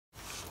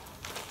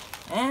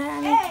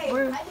And hey,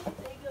 we're I didn't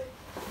say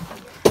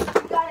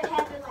good. You gotta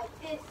have it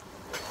like this.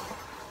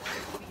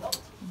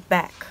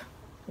 back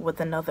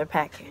with another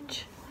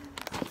package.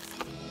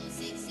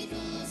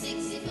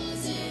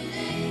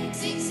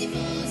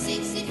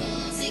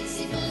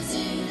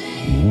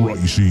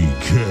 Righty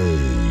K.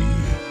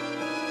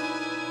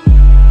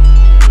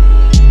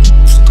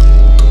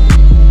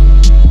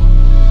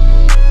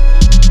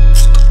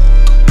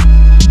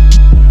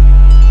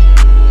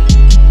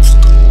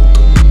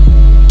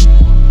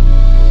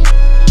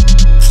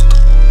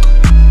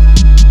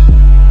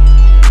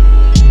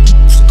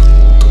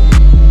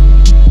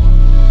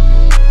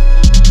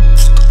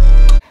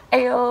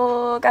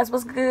 Ayo guys,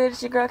 what's good?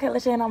 It's your girl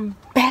Kayla, and I'm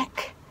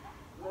back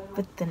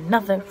with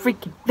another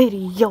freaking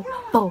video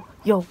for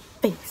your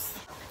face.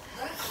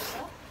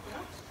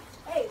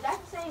 Hey, that's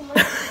the same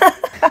way.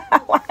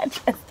 Why I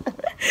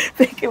just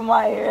picking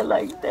my hair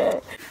like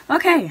that?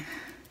 Okay,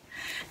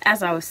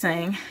 as I was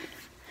saying,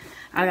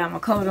 I got my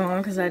coat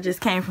on because I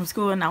just came from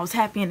school and I was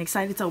happy and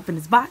excited to open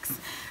this box.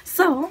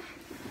 So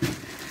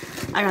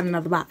I got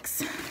another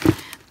box.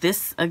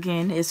 This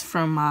again is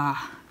from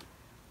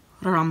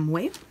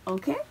ROMWE,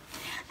 okay?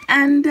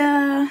 And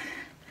I'm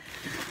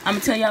gonna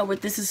tell y'all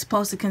what this is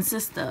supposed to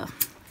consist of.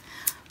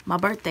 My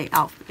birthday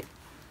outfit.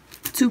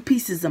 2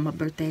 pieces of my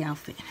birthday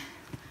outfit.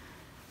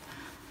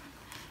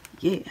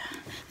 Yeah,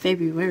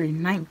 February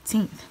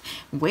 19th.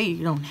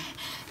 Wait on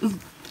it.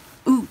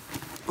 Ooh,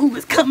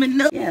 it's coming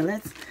up. Yeah,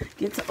 let's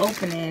get to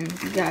opening.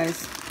 You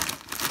guys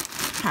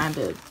kind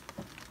of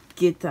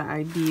get the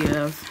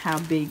idea of how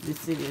big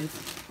this is.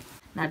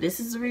 Now, this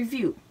is a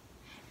review.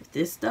 If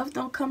this stuff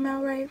don't come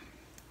out right,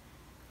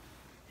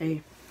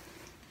 hey,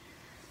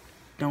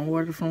 don't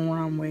order from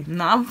ROMWE.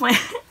 No, I'm playing.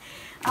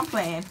 I'm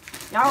playing.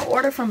 Y'all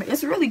order from it.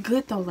 It's really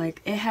good though.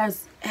 Like, it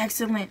has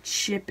excellent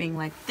shipping.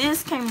 Like,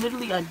 this came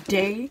literally a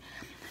day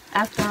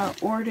after I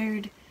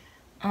ordered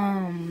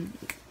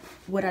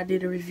what I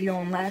did a review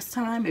on last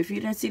time. If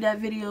you didn't see that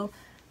video,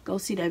 go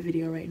see that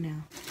video right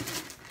now.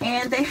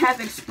 And they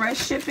have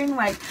express shipping.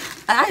 Like,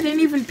 I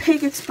didn't even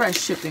pick express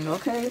shipping,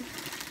 okay?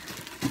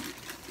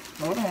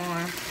 Hold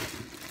on.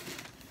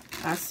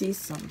 I see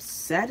some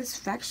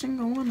satisfaction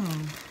going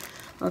on.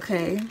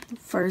 Okay,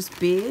 first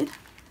bid.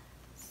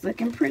 It's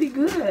looking pretty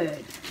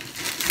good.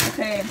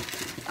 Okay,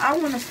 I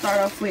want to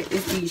start off with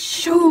is these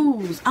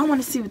shoes. I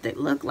want to see what they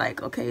look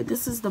like. Okay,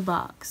 this is the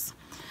box.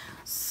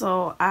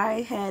 So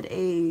I had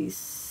a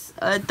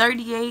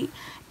 38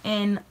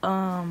 in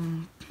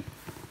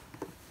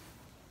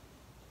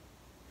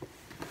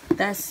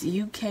that's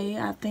UK,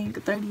 I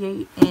think,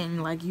 38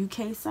 in like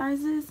UK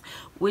sizes,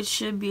 which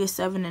should be a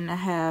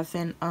 7.5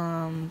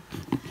 in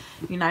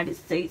United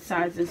States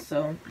sizes.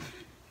 So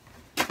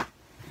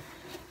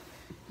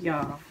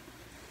y'all,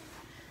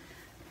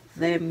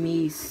 let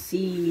me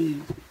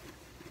see.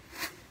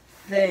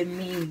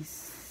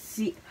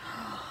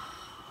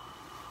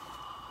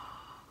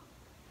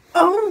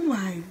 Oh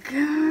my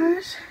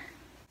gosh,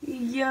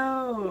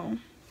 yo,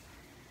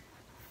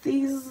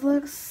 these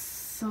look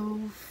so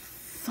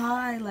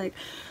fine. Like,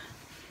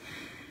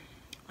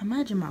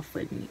 imagine my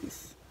foot in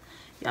these.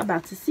 Y'all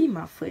about to see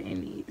my foot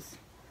in these.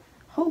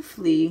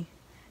 Hopefully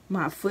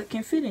my foot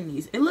can fit in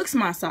these. It looks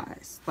my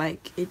size.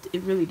 Like, it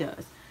really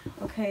does.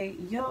 Okay,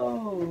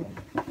 yo,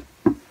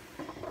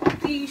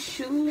 these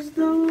shoes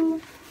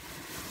though,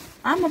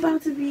 I'm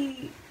about to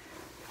be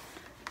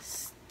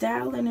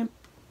styling and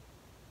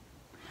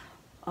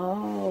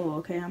oh,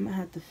 okay, I'm gonna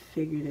have to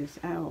figure this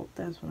out.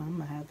 That's what I'm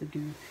gonna have to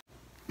do.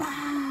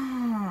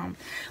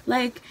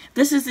 Like,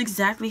 this is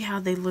exactly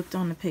how they looked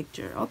on the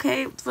picture.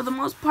 Okay, for the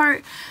most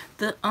part,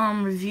 the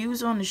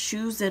reviews on the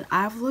shoes that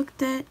I've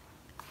looked at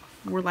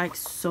were like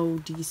so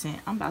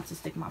decent. I'm about to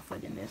stick my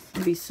foot in this.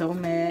 I'm gonna be so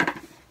mad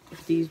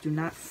if these do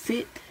not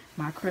fit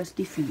my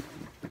crusty feet.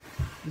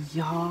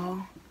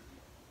 Y'all,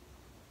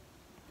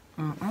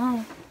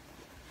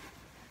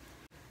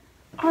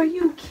 are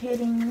you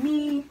kidding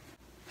me?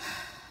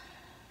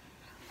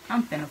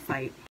 I'm finna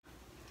fight.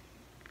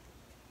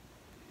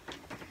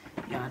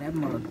 Y'all, that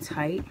mug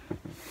tight.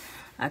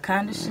 I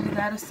kinda should've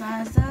got a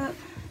size up.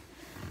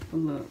 But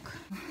look,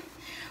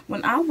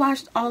 when I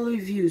watched all the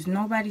reviews,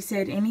 nobody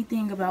said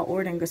anything about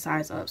ordering a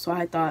size up. So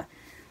I thought,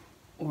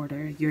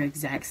 order your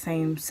exact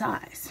same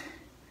size.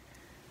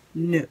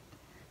 No,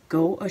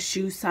 go a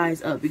shoe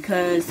size up,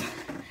 because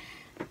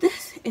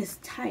this is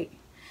tight.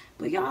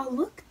 But y'all,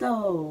 look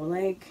though,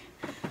 like,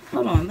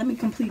 hold on, let me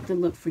complete the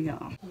look for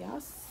y'all. Y'all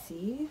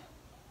see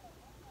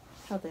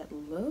how that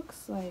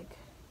looks? Like,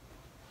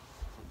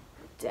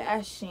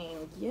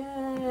 dashing.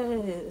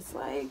 Yes,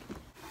 like,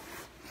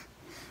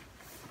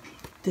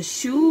 the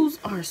shoes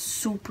are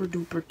super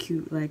duper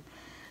cute. Like,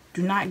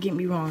 do not get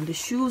me wrong, the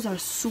shoes are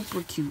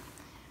super cute,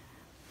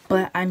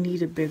 but I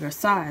need a bigger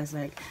size.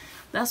 Like,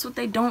 that's what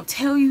they don't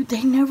tell you.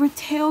 They never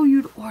tell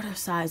you to order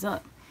size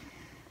up.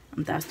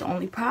 That's the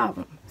only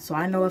problem. So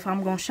I know if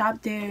I'm gonna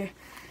shop there,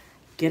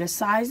 get a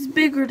size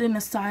bigger than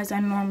the size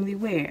I normally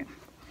wear.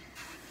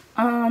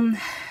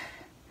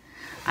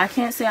 I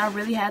can't say I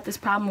really had this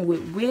problem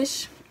with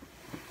Wish.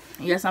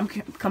 Yes, I'm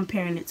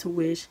comparing it to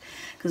Wish,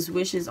 because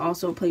Wish is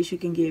also a place you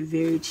can get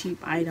very cheap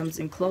items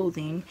and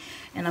clothing.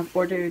 And I've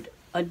ordered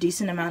a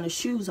decent amount of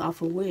shoes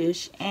off of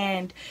Wish,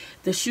 and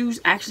the shoes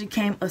actually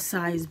came a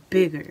size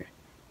bigger,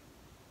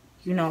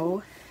 you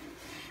know.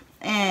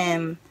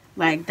 And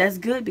like, that's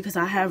good because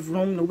I have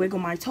room to wiggle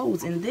my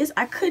toes. And this,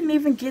 I couldn't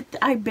even get,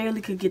 I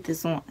barely could get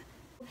this on.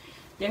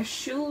 Their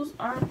shoes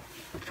are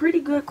pretty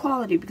good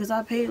quality because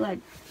I paid like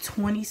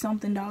 $20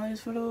 something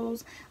for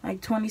those, like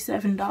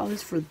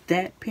 $27 for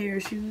that pair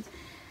of shoes,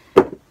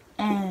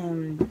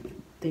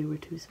 and they were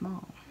too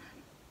small.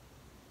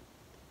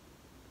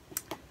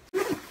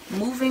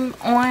 Moving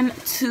on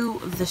to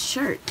the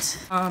shirt.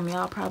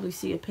 Y'all probably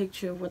see a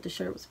picture of what the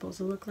shirt was supposed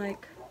to look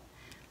like.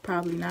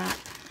 Probably not.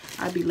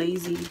 I'd be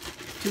lazy,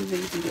 too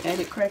lazy to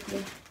edit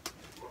correctly.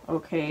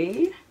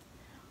 Okay,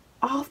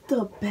 off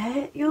the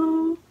bat,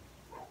 y'all,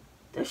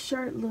 the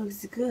shirt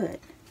looks good.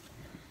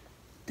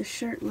 The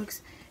shirt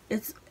looks,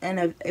 it's in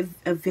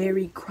a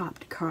very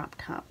cropped crop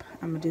top.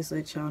 I'm gonna just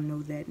let y'all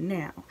know that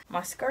now.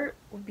 My skirt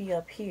will be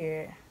up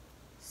here,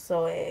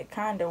 so it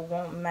kind of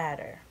won't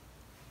matter.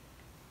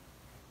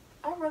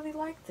 I really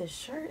like this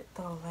shirt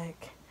though.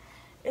 Like,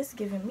 it's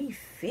giving me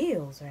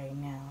feels right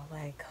now.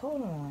 Like,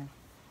 hold on.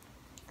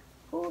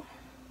 Ooh.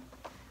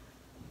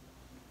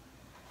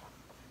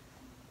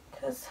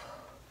 Cause,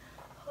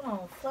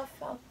 hold on, fluff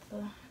out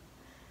the,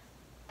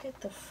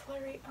 get the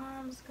flurry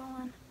arms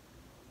going.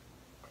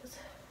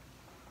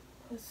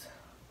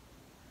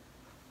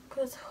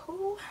 Cause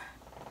who?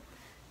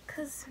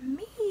 Cause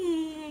me,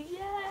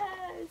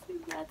 yes,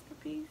 you got to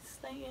be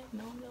saying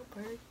on your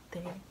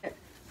birthday.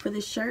 For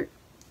this shirt,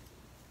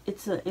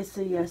 it's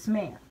a yes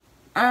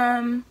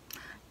ma'am.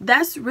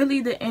 That's really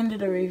the end of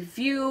the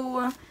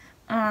review.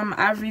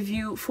 I've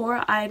reviewed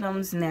 4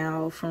 items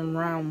now from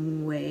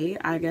ROMWE.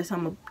 I guess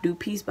I'm gonna do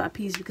piece by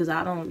piece because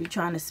I don't be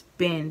trying to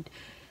spend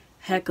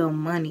heck of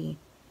money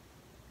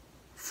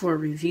for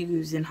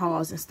reviews and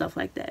hauls and stuff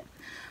like that.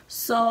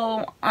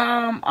 So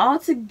all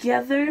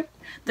together,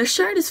 the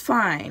shirt is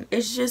fine.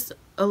 It's just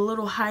a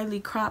little highly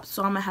cropped,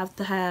 so I'm gonna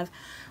have,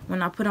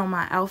 when I put on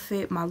my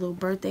outfit, my little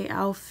birthday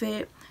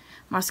outfit,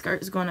 my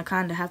skirt is gonna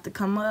kind of have to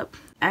come up.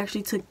 I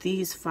actually took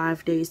these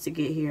 5 days to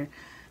get here,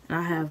 and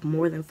I have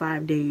more than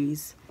 5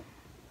 days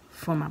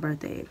for my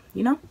birthday,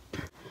 you know.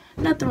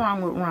 Nothing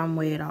wrong with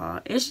ROMWE at all.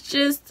 It's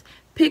just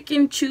pick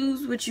and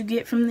choose what you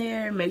get from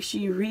there. Make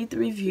sure you read the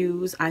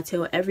reviews. I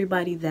tell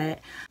everybody that.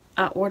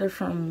 I order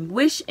from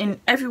Wish and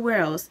everywhere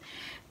else,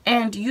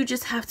 and you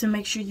just have to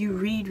make sure you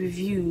read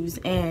reviews,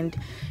 and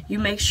you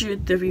make sure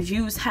the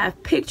reviews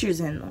have pictures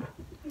in them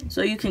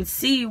so you can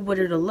see what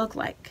it'll look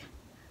like.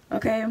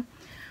 Okay,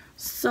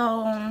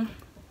 so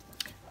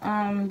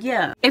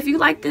yeah, if you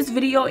like this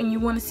video and you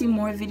want to see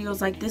more videos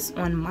like this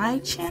on my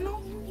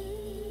channel,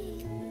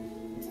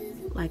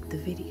 like the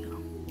video.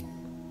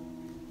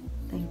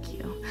 Thank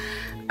you.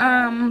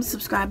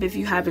 Subscribe if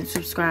you haven't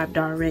subscribed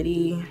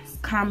already.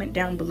 Comment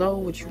down below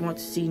what you want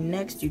to see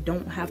next. You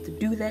don't have to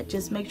do that.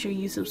 Just make sure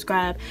you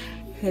subscribe.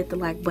 Hit the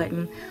like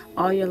button.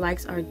 All your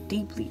likes are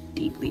deeply,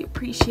 deeply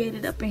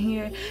appreciated up in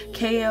here.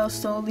 KL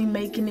slowly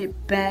making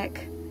it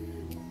back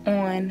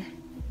on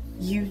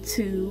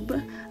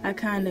YouTube. I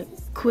kind of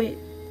quit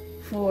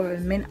for a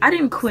minute. I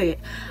didn't quit.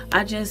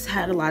 I just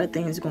had a lot of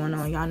things going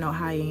on. Y'all know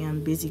how I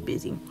am,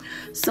 busy.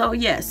 So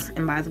yes,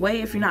 and by the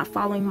way, if you're not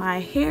following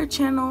my hair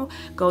channel,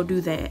 go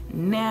do that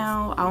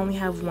now. I only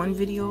have 1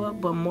 video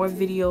up, but more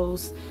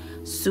videos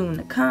soon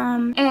to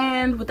come.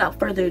 And without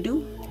further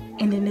ado,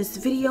 ending this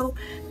video,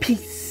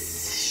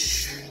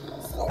 peace.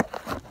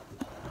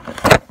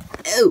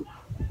 Oh.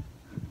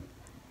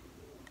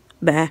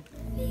 Bye.